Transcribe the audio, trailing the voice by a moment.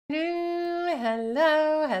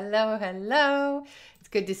Hello, hello, hello. It's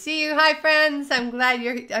good to see you. Hi, friends. I'm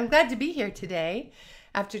glad to be here today.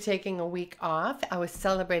 After taking a week off, I was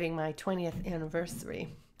celebrating my 20th anniversary.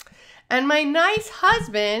 And my nice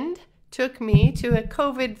husband took me to a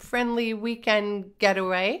COVID-friendly weekend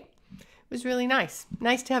getaway. It was really nice.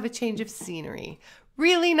 Nice to have a change of scenery.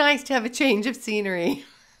 Really nice to have a change of scenery.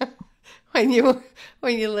 When you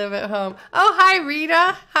live at home. Oh, hi,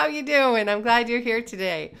 Rita. How you doing? I'm glad you're here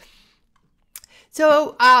today.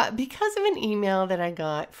 So because of an email that I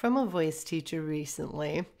got from a voice teacher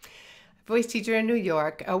recently, a voice teacher in New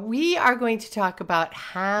York, we are going to talk about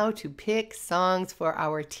how to pick songs for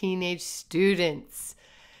our teenage students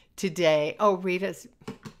today. Oh, Rita's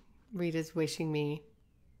wishing me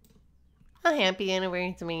a happy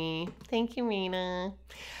anniversary. Thank you, Rita.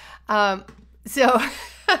 So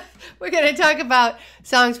we're going to talk about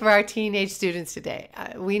songs for our teenage students today.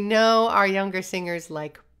 We know our younger singers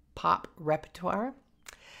like pop repertoire.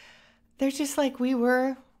 They're just like we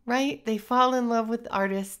were, right? They fall in love with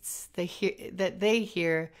artists they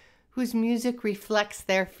hear whose music reflects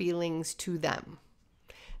their feelings to them.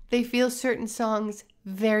 They feel certain songs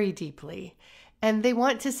very deeply, and they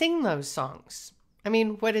want to sing those songs. I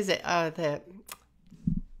mean, what is it? The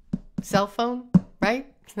cell phone, right?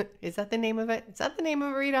 Is that the name of it? Is that the name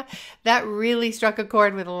of it, Rita? That really struck a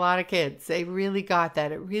chord with a lot of kids. They really got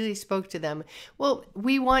that. It really spoke to them. Well,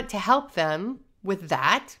 we want to help them with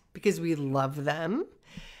that because we love them.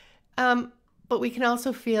 But we can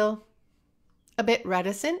also feel a bit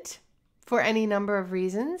reticent for any number of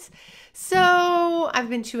reasons. So I've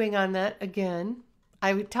been chewing on that again.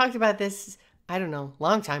 I talked about this, I don't know,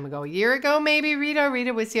 long time ago, a year ago maybe, Rita.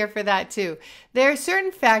 Rita was here for that too. There are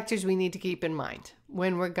certain factors we need to keep in mind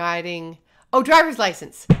when we're guiding. Oh, driver's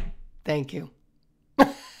license. Thank you.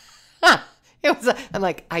 I'm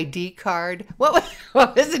like, ID card. What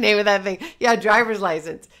was the name of that thing? Yeah, driver's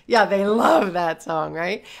license. Yeah, they love that song,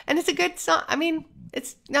 right? And it's a good song. I mean,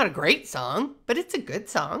 it's not a great song, but it's a good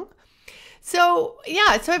song. So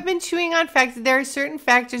I've been chewing on factors. There are certain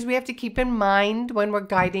factors we have to keep in mind when we're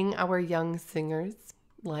guiding our young singers.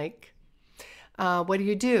 Like, what do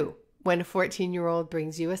you do when a 14-year-old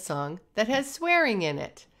brings you a song that has swearing in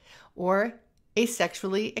it or a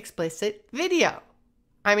sexually explicit video?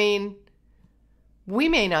 I mean, we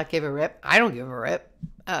may not give a rip. I don't give a rip.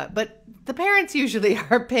 But the parents usually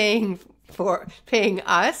are paying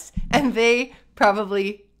us, and they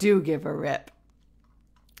probably do give a rip.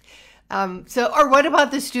 Or what about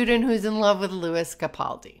the student who's in love with Lewis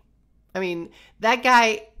Capaldi? I mean, that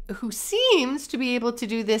guy who seems to be able to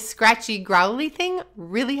do this scratchy, growly thing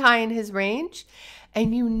really high in his range.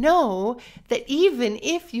 And you know that even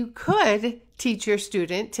if you could teach your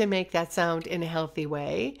student to make that sound in a healthy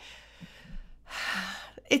way,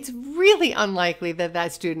 it's really unlikely that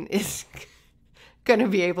that student is going to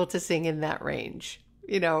be able to sing in that range.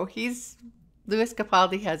 You know, Lewis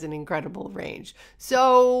Capaldi has an incredible range.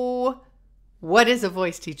 So what is a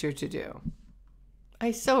voice teacher to do?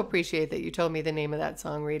 I so appreciate that you told me the name of that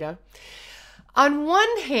song, Rita. On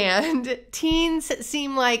one hand, teens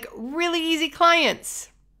seem like really easy clients.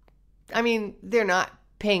 I mean, they're not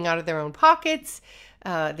paying out of their own pockets.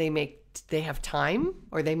 They have time,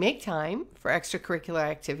 or they make time for extracurricular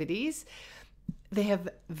activities. They have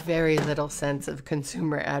very little sense of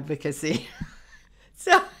consumer advocacy.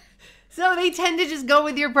 So they tend to just go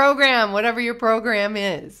with your program, whatever your program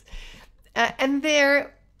is. And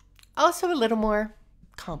they're also a little more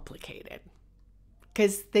complicated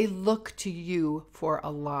because they look to you for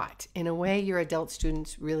a lot in a way your adult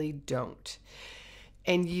students really don't.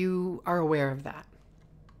 And you are aware of that.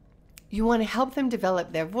 You want to help them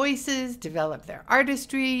develop their voices, develop their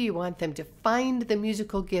artistry. You want them to find the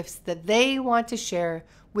musical gifts that they want to share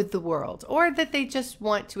with the world, or that they just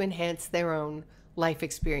want to enhance their own life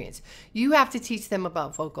experience. You have to teach them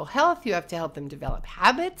about vocal health. You have to help them develop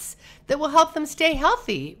habits that will help them stay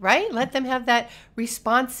healthy, right? Let them have that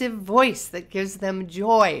responsive voice that gives them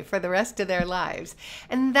joy for the rest of their lives.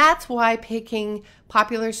 And that's why picking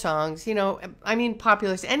popular songs,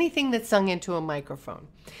 popular, anything that's sung into a microphone,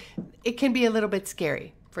 it can be a little bit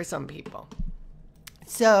scary for some people.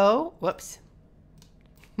 So, whoops.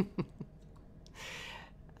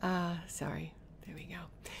 Sorry. There we go.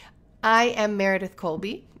 I am Meredith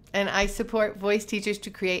Colby, and I support voice teachers to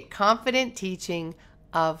create confident teaching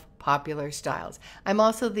of popular styles. I'm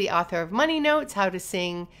also the author of Money Notes, How to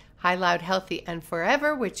Sing High, Loud, Healthy, and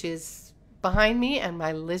Forever, which is behind me, and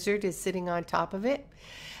my lizard is sitting on top of it.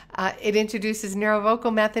 It introduces Neuro-Vocal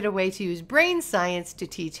Method, a way to use brain science to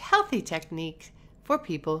teach healthy techniques for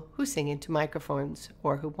people who sing into microphones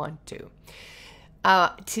or who want to.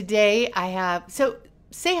 Today I have,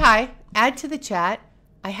 say hi, add to the chat.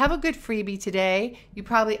 I have a good freebie today. You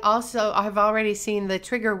probably also have already seen the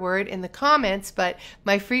trigger word in the comments, but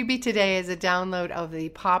my freebie today is a download of the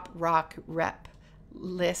pop rock rep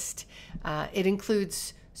list. It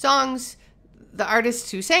includes songs, the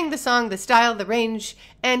artists who sang the song, the style, the range,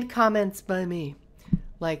 and comments by me.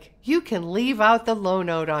 Like, you can leave out the low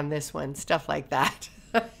note on this one, stuff like that.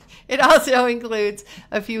 It also includes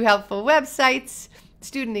a few helpful websites,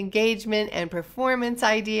 student engagement and performance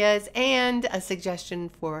ideas, and a suggestion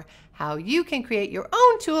for how you can create your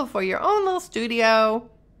own tool for your own little studio.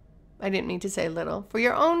 I didn't mean to say little. For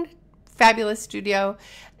your own fabulous studio,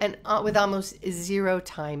 and with almost zero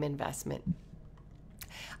time investment.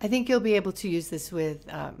 I think you'll be able to use this with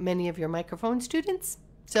many of your microphone students.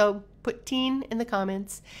 So put teen in the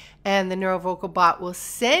comments, and the Neuro-Vocal bot will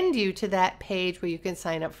send you to that page where you can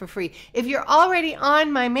sign up for free. If you're already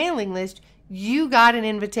on my mailing list, you got an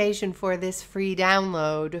invitation for this free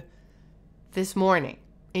download this morning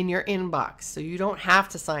in your inbox, so you don't have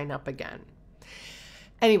to sign up again.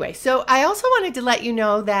 Anyway, so I also wanted to let you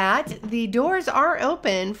know that the doors are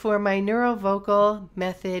open for my Neuro-Vocal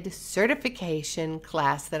Method certification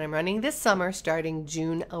class that I'm running this summer starting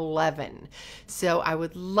June 11. So I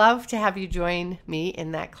would love to have you join me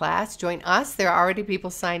in that class. Join us. There are already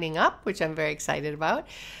people signing up, which I'm very excited about.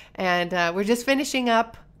 And we're just finishing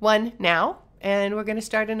up one now, and we're going to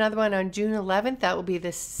start another one on June 11th. That will be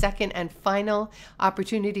the second and final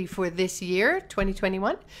opportunity for this year,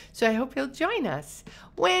 2021. So I hope you'll join us.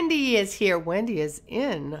 Wendy is here. Wendy is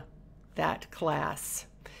in that class.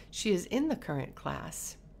 She is in the current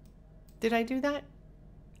class. Did I do that?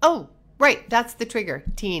 Oh, right. That's the trigger.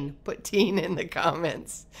 Teen. Put teen in the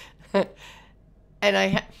comments.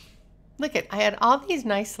 And look I had all these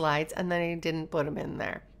nice slides, and then I didn't put them in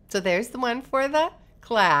there. So there's the one for the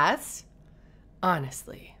class.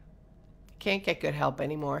 Honestly, can't get good help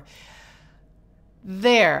anymore.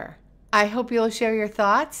 There. I hope you'll share your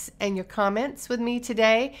thoughts and your comments with me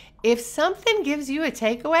today. If something gives you a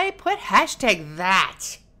takeaway, put hashtag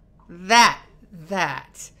that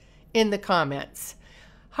in the comments.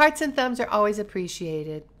 Hearts and thumbs are always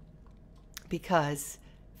appreciated because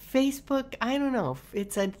Facebook, I don't know,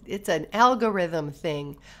 it's an algorithm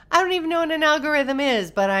thing. I don't even know what an algorithm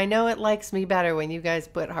is, but I know it likes me better when you guys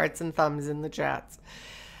put hearts and thumbs in the chats.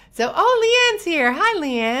 So, oh, Leanne's here. Hi,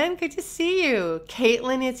 Leanne. Good to see you.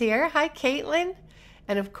 Caitlin is here. Hi, Caitlin.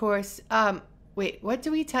 And of course, wait, what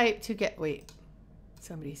do we type to get, wait,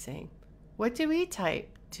 somebody's saying, what do we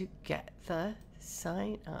type to get the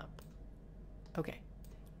sign up? Okay,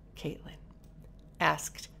 Caitlin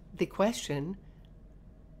asked the question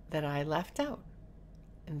that I left out.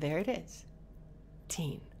 And there it is.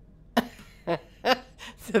 Teen.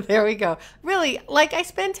 So there we go. Really, like, I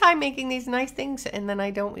spend time making these nice things and then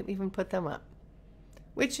I don't even put them up.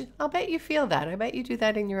 Which I'll bet you feel that. I bet you do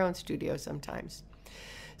that in your own studio sometimes.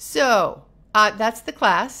 So that's the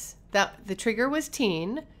class. The trigger was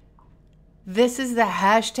teen. This is the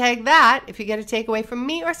hashtag that, if you get a takeaway from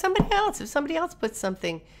me or somebody else. If somebody else puts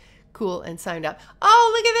something cool and signed up.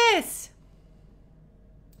 Oh, look at this.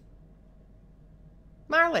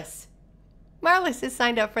 Marlis. Marlis is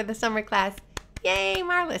signed up for the summer class. Yay,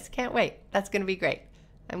 Marlis. Can't wait. That's going to be great.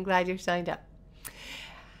 I'm glad you're signed up.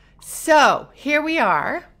 So here we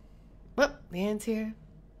are. Whoop, Leanne's here.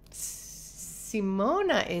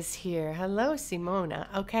 Simona is here. Hello, Simona.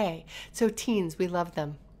 Okay. So teens, we love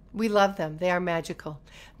them. We love them. They are magical.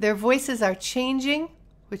 Their voices are changing,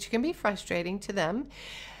 which can be frustrating to them.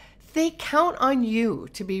 They count on you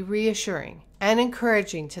to be reassuring and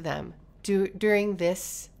encouraging to them during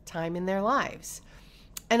this time in their lives.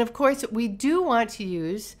 And of course, we do want to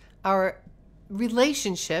use our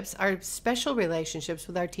relationships, our special relationships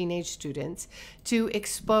with our teenage students to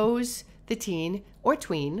expose the teen or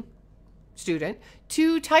tween student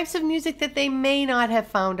to types of music that they may not have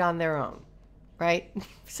found on their own, right?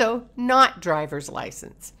 So not driver's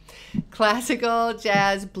license. Classical,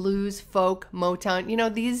 jazz, blues, folk, Motown, you know,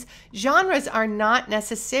 these genres are not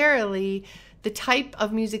necessarily the type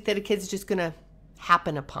of music that a kid's just going to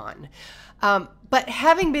happen upon. But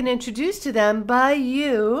having been introduced to them by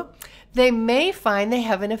you, they may find they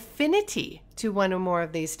have an affinity to one or more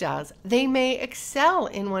of these styles. They may excel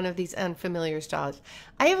in one of these unfamiliar styles.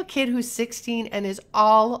 I have a kid who's 16 and is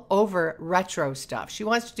all over retro stuff. She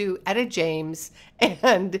wants to do Etta James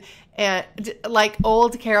and like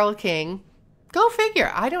old Carole King. Go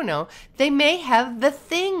figure. I don't know. They may have the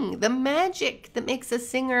thing, the magic that makes a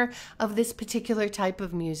singer of this particular type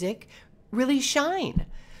of music really shine.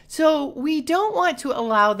 So we don't want to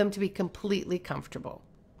allow them to be completely comfortable.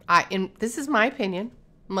 And this is my opinion.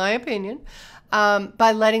 my opinion,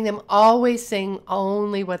 by letting them always sing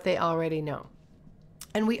only what they already know.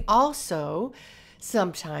 And we also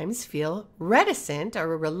sometimes feel reticent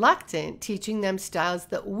or reluctant teaching them styles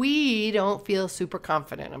that we don't feel super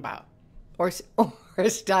confident about, or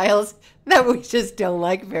styles that we just don't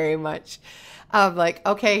like very much. Like,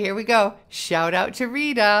 okay, here we go. Shout out to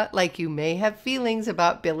Rita. Like, you may have feelings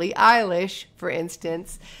about Billie Eilish, for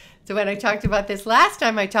instance. So when I talked about this last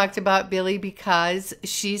time, I talked about Billie because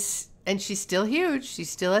she's still huge. She's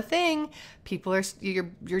still a thing. People are,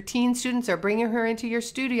 your teen students are bringing her into your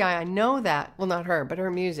studio. I know that. Well, not her, but her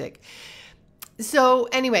music. So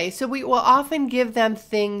anyway, so we will often give them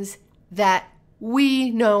things that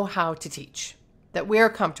we know how to teach, that we're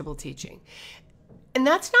comfortable teaching. And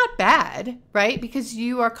that's not bad, right? Because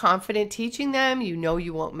you are confident teaching them. You know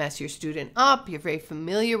you won't mess your student up. You're very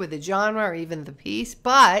familiar with the genre or even the piece.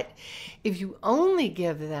 But if you only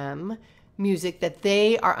give them music that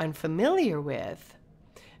they are unfamiliar with,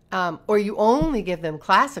 or you only give them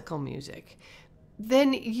classical music,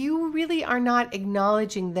 then you really are not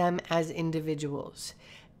acknowledging them as individuals.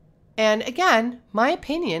 And again, my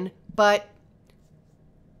opinion, but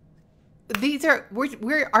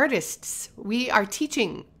we're artists. We are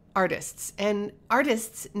teaching artists, and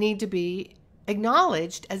artists need to be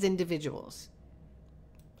acknowledged as individuals.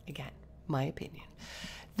 Again, my opinion.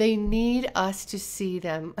 They need us to see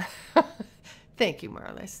them. Thank you,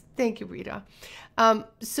 Marlis. Thank you, Rita.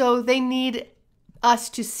 So they need us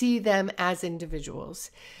to see them as individuals.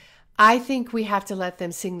 I think we have to let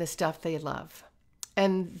them sing the stuff they love,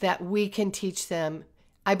 and that we can teach them.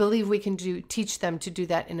 I believe we can teach them to do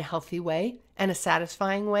that in a healthy way and a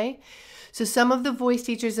satisfying way. So some of the voice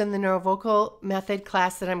teachers in the Neuro-Vocal Method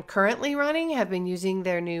class that I'm currently running have been using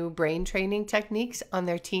their new brain training techniques on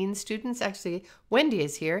their teen students. Actually, Wendy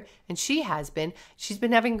is here, and she's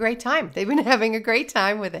been having a great time. They've been having a great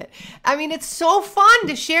time with it. I mean, it's so fun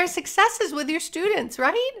to share successes with your students,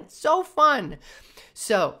 right? It's so fun.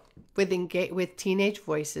 So with teenage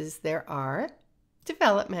voices, there are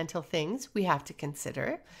developmental things we have to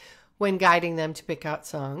consider when guiding them to pick out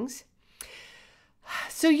songs.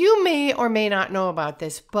 So you may or may not know about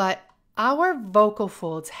this, but our vocal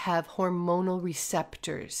folds have hormonal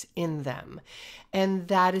receptors in them. And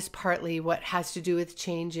that is partly what has to do with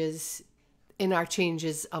changes in our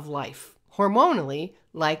changes of life, hormonally,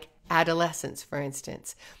 like adolescence, for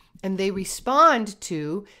instance. And they respond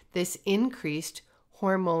to this increased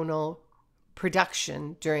hormonal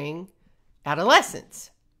production during adolescence.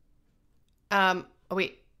 Oh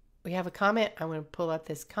wait, we have a comment. I'm going to pull up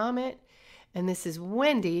this comment, and this is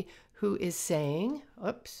Wendy, who is saying,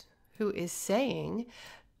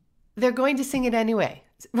 they're going to sing it anyway.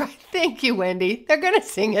 Right? Thank you, Wendy. They're going to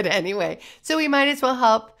sing it anyway. So we might as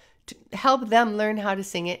well help them learn how to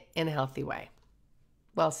sing it in a healthy way.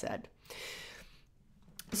 Well said.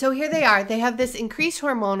 So here they are. They have this increased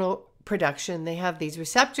hormonal production. They have these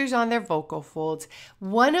receptors on their vocal folds.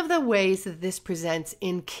 One of the ways that this presents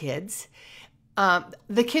in kids,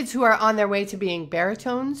 the kids who are on their way to being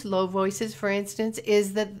baritones, low voices, for instance,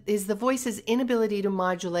 is the voice's inability to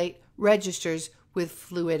modulate registers with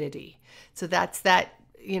fluidity. So that's that,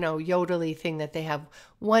 yodely thing that they have.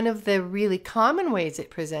 One of the really common ways it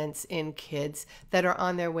presents in kids that are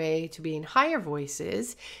on their way to being higher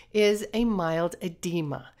voices is a mild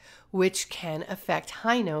edema, which can affect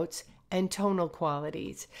high notes and tonal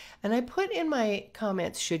qualities. And I put in my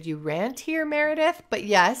comments, should you rant here, Meredith? But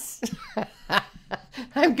yes,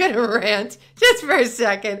 I'm going to rant just for a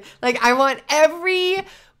second. Like, I want every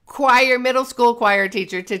middle school choir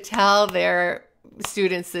teacher to tell their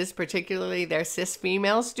students this, particularly their cis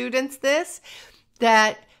female students that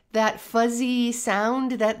fuzzy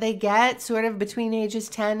sound that they get sort of between ages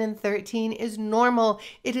 10 and 13 is normal.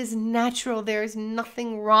 It is natural. There is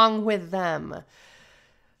nothing wrong with them.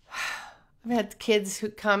 I've had kids who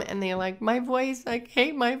come and they're like, my voice, I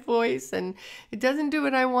hate my voice and it doesn't do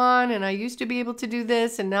what I want. And I used to be able to do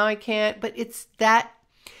this and now I can't. But it's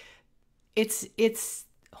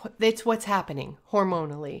what's happening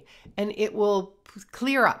hormonally, and it will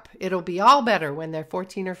clear up. It'll be all better when they're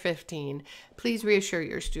 14 or 15. Please reassure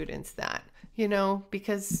your students that,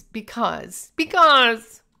 because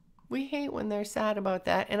we hate when they're sad about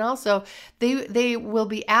that. And also they will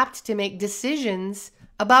be apt to make decisions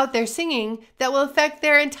about their singing that will affect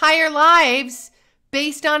their entire lives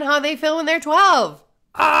based on how they feel when they're 12.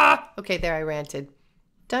 Okay, there I ranted.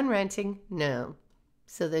 Done ranting? No.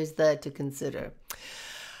 So there's that to consider.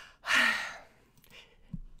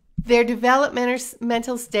 Their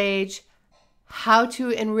developmental stage how to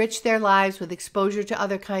enrich their lives with exposure to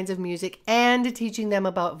other kinds of music, and teaching them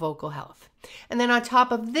about vocal health. And then on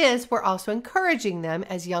top of this, we're also encouraging them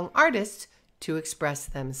as young artists to express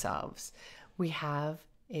themselves. We have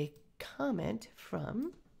a comment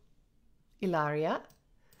from Ilaria,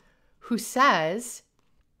 who says,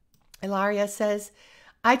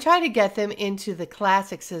 I try to get them into the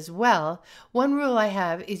classics as well. One rule I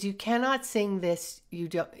have is you cannot sing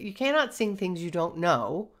you cannot sing things you don't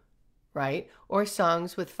know, right? Or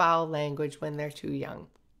songs with foul language when they're too young.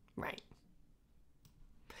 Right.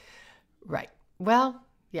 Right. Well,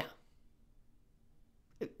 yeah.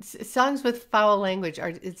 Songs with foul language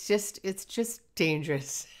it's just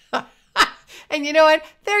dangerous. And you know what?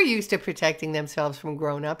 They're used to protecting themselves from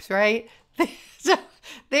grown-ups, right? So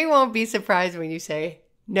they won't be surprised when you say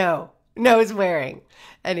no swearing.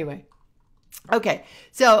 Anyway. Okay.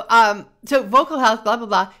 So vocal health, blah, blah,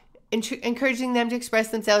 blah. Encouraging them to express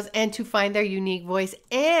themselves and to find their unique voice.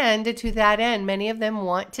 And to that end, many of them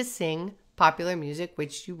want to sing popular music,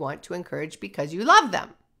 which you want to encourage because you love them.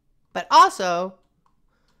 But also,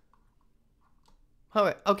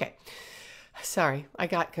 okay. Sorry, I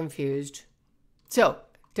got confused. So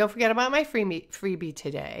don't forget about my freebie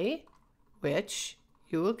today, which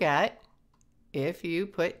you will get if you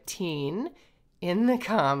put teen in the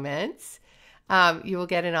comments. You will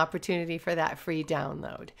get an opportunity for that free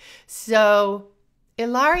download. So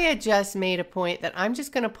Ilaria just made a point that I'm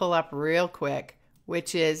just going to pull up real quick,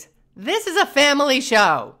 which is, this is a family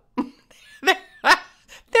show.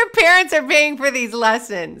 Their parents are paying for these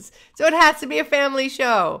lessons. So it has to be a family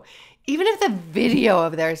show. Even if the video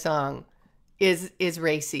of their song is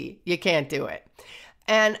racy, you can't do it.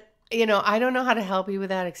 And, I don't know how to help you with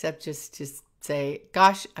that except just say,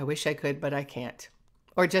 gosh, I wish I could, but I can't.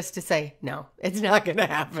 Or just to say, no, it's not going to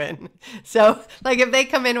happen. So, like if they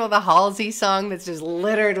come in with a Halsey song that's just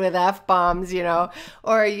littered with F-bombs,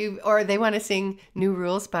 or they want to sing New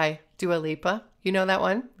Rules by Dua Lipa. You know that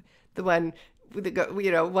one? The one with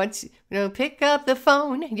the, once, pick up the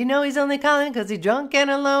phone, he's only calling because he's drunk and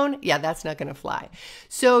alone. Yeah, that's not going to fly.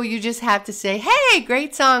 So you just have to say, hey,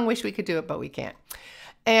 great song. Wish we could do it, but we can't.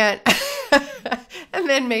 And, and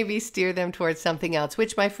then maybe steer them towards something else,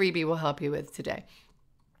 which my freebie will help you with today.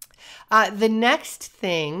 The next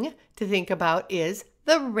thing to think about is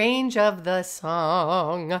the range of the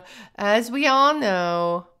song. As we all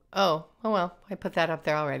know, well, I put that up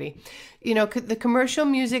there already. The commercial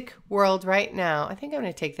music world right now, I think I'm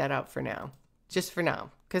going to take that out for now, just for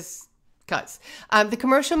now, because the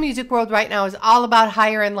commercial music world right now is all about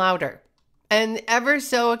higher and louder. And ever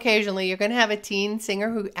so occasionally, you're going to have a teen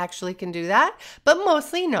singer who actually can do that, but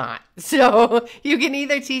mostly not. So you can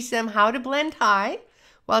either teach them how to blend high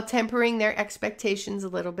while tempering their expectations a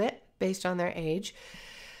little bit based on their age,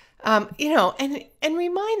 and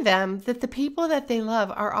remind them that the people that they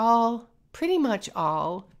love are pretty much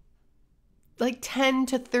all like 10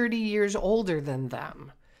 to 30 years older than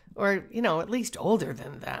them, or, at least older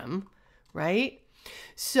than them, right?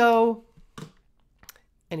 So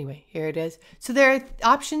anyway, here it is. So there are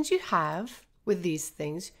options you have with these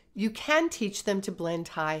things. You can teach them to blend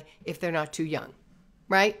high if they're not too young,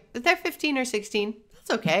 right? If they're 15 or 16,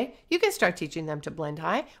 that's okay. You can start teaching them to blend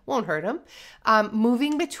high. Won't hurt them.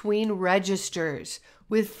 Moving between registers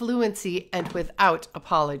with fluency and without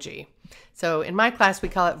apology. So in my class, we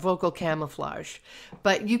call it vocal camouflage.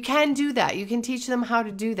 But you can do that. You can teach them how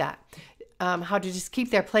to do that. How to just keep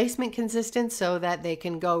their placement consistent so that they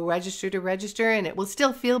can go register to register and it will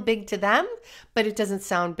still feel big to them, but it doesn't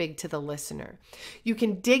sound big to the listener. You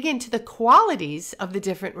can dig into the qualities of the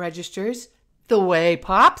different registers the way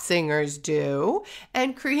pop singers do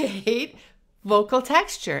and create vocal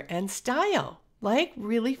texture and style, like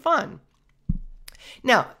really fun.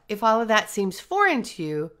 Now, if all of that seems foreign to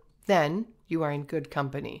you, then you are in good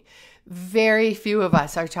company. Very few of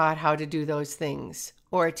us are taught how to do those things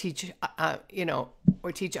or teach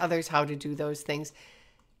others how to do those things.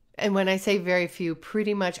 And when I say very few,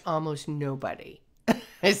 pretty much almost nobody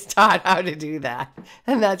is taught how to do that.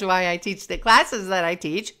 And that's why I teach the classes that I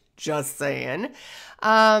teach. Just saying.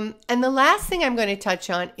 And the last thing I'm going to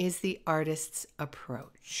touch on is the artist's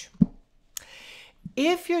approach.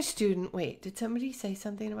 If your student, wait, did somebody say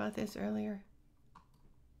something about this earlier?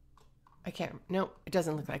 No, it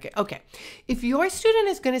doesn't look like it. Okay. If your student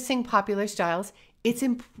is going to sing popular styles, it's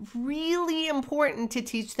really important to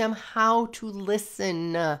teach them how to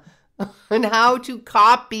listen and how to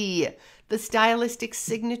copy the stylistic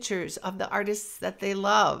signatures of the artists that they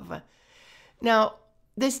love. Now,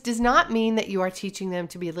 this does not mean that you are teaching them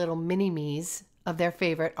to be little mini-me's of their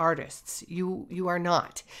favorite artists. You are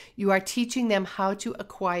not. You are teaching them how to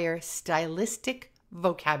acquire stylistic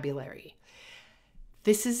vocabulary.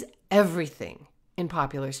 This is everything in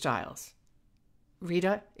popular styles.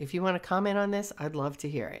 Rita, if you want to comment on this, I'd love to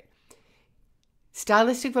hear it.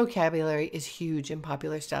 Stylistic vocabulary is huge in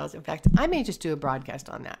popular styles. In fact, I may just do a broadcast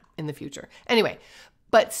on that in the future. Anyway,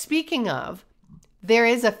 but speaking of, there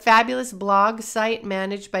is a fabulous blog site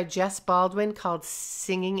managed by Jess Baldwin called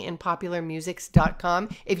singinginpopularmusics.com.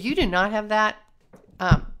 If you do not have that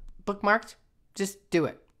bookmarked, just do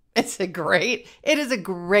it. It is a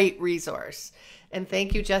great resource. And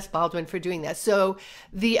thank you, Jess Baldwin, for doing that. So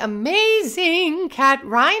the amazing Kat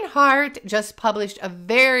Reinhardt just published a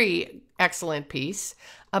very excellent piece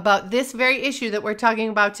about this very issue that we're talking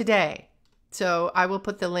about today. So I will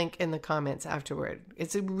put the link in the comments afterward.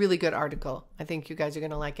 It's a really good article. I think you guys are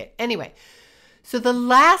going to like it. Anyway, so the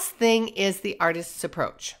last thing is the artist's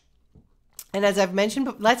approach. And as I've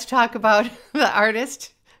mentioned, let's talk about the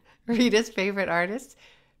artist, Rita's favorite artist,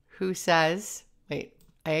 who says, wait,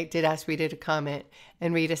 I did ask Rita to comment,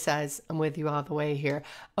 and Rita says, I'm with you all the way here.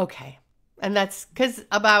 Okay. And that's because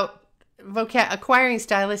about acquiring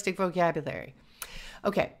stylistic vocabulary.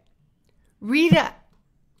 Okay. Rita,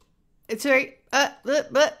 it's very,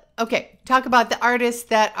 okay. Talk about the artists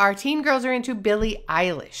that our teen girls are into, Billie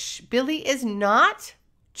Eilish. Billie is not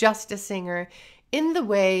just a singer in the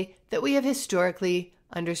way that we have historically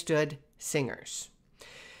understood singers.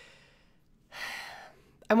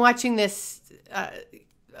 I'm watching this,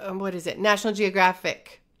 National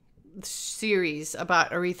Geographic series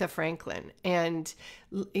about Aretha Franklin. And,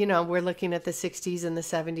 we're looking at the 60s and the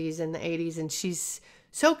 70s and the 80s, and she's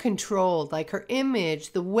so controlled, like her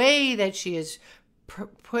image, the way that she is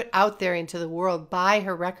put out there into the world by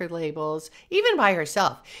her record labels, even by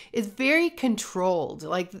herself, is very controlled.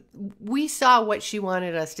 Like, we saw what she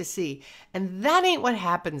wanted us to see, and that ain't what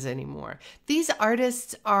happens anymore. These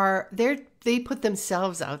artists they put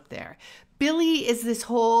themselves out there. Billie is this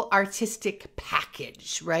whole artistic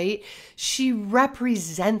package, right? She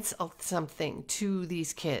represents something to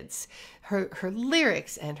these kids. Her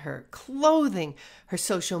lyrics and her clothing, her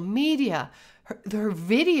social media, her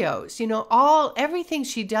videos, everything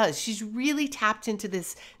she does, she's really tapped into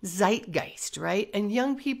this zeitgeist, right? And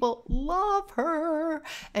young people love her.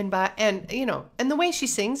 And the way she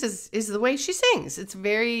sings is the way she sings. It's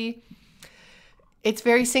very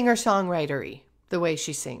singer-songwriter-y, the way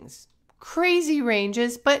she sings. Crazy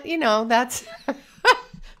ranges, but that's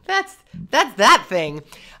that's that thing.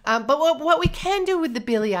 But what we can do with the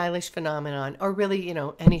Billie Eilish phenomenon, or really,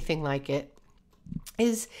 anything like it,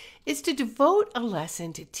 is to devote a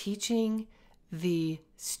lesson to teaching your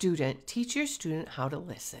student how to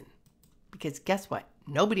listen. Because guess what?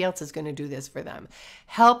 Nobody else is going to do this for them.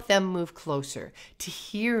 Help them move closer to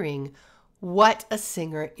hearing what a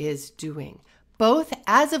singer is doing, both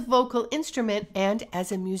as a vocal instrument and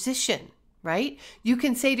as a musician, right? You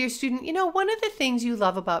can say to your student, one of the things you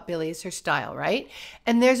love about Billie is her style, right?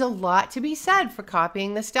 And there's a lot to be said for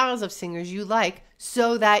copying the styles of singers you like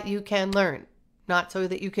so that you can learn, not so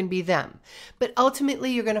that you can be them. But ultimately,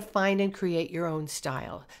 you're going to find and create your own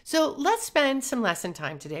style. So let's spend some lesson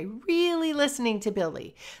time today really listening to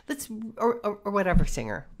Billie. Or whatever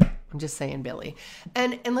singer. I'm just saying Billie.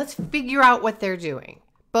 And let's figure out what they're doing,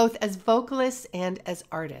 both as vocalists and as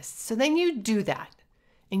artists. So then you do that.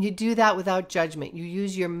 And you do that without judgment. You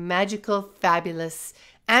use your magical, fabulous,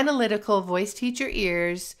 analytical voice teacher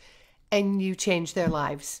ears, and you change their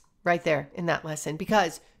lives right there in that lesson.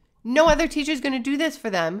 Because no other teacher is going to do this for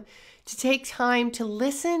them, to take time to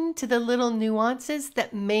listen to the little nuances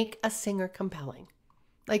that make a singer compelling.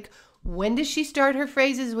 Like, when does she start her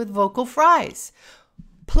phrases with vocal fries,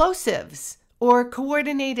 plosives, or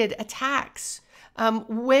coordinated attacks?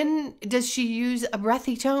 When does she use a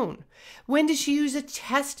breathy tone? When does she use a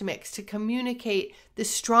test mix to communicate the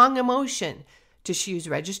strong emotion? Does she use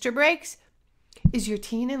register breaks? Is your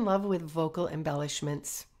teen in love with vocal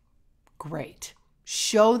embellishments? Great.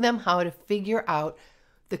 Show them how to figure out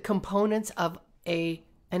the components of an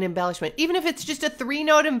embellishment. Even if it's just a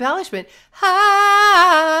 3-note embellishment,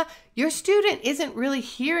 your student isn't really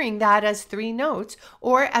hearing that as 3 notes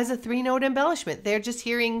or as a 3-note embellishment. They're just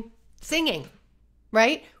hearing singing,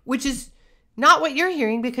 right? Which is not what you're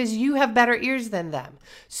hearing because you have better ears than them.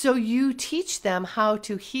 So you teach them how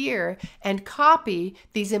to hear and copy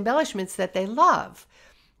these embellishments that they love.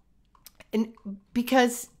 And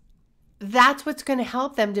because that's what's going to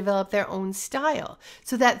help them develop their own style.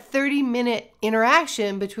 So that 30-minute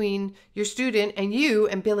interaction between your student and you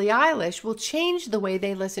and Billie Eilish will change the way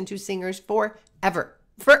they listen to singers forever,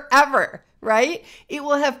 right? It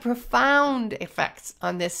will have profound effects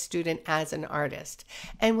on this student as an artist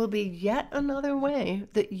and will be yet another way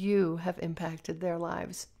that you have impacted their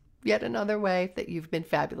lives. Yet another way that you've been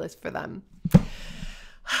fabulous for them.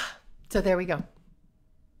 So there we go.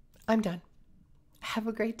 I'm done. Have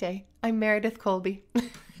a great day. I'm Meredith Colby.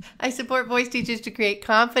 I support voice teachers to create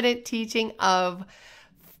confident teaching of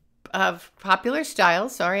popular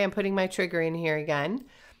styles. Sorry, I'm putting my trigger in here again.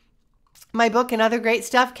 My book and other great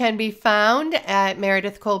stuff can be found at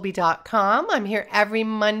meredithcolby.com. I'm here every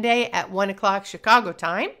Monday at 1 o'clock Chicago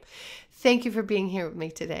time. Thank you for being here with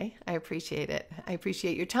me today. I appreciate it. I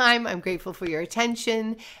appreciate your time. I'm grateful for your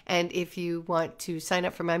attention. And if you want to sign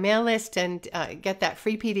up for my mail list and get that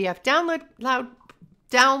free PDF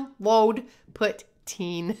download, put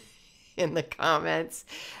teen in the comments.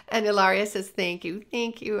 And Ilaria says, thank you.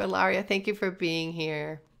 Thank you, Ilaria. Thank you for being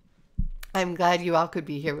here. I'm glad you all could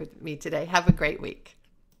be here with me today. Have a great week.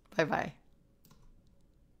 Bye-bye.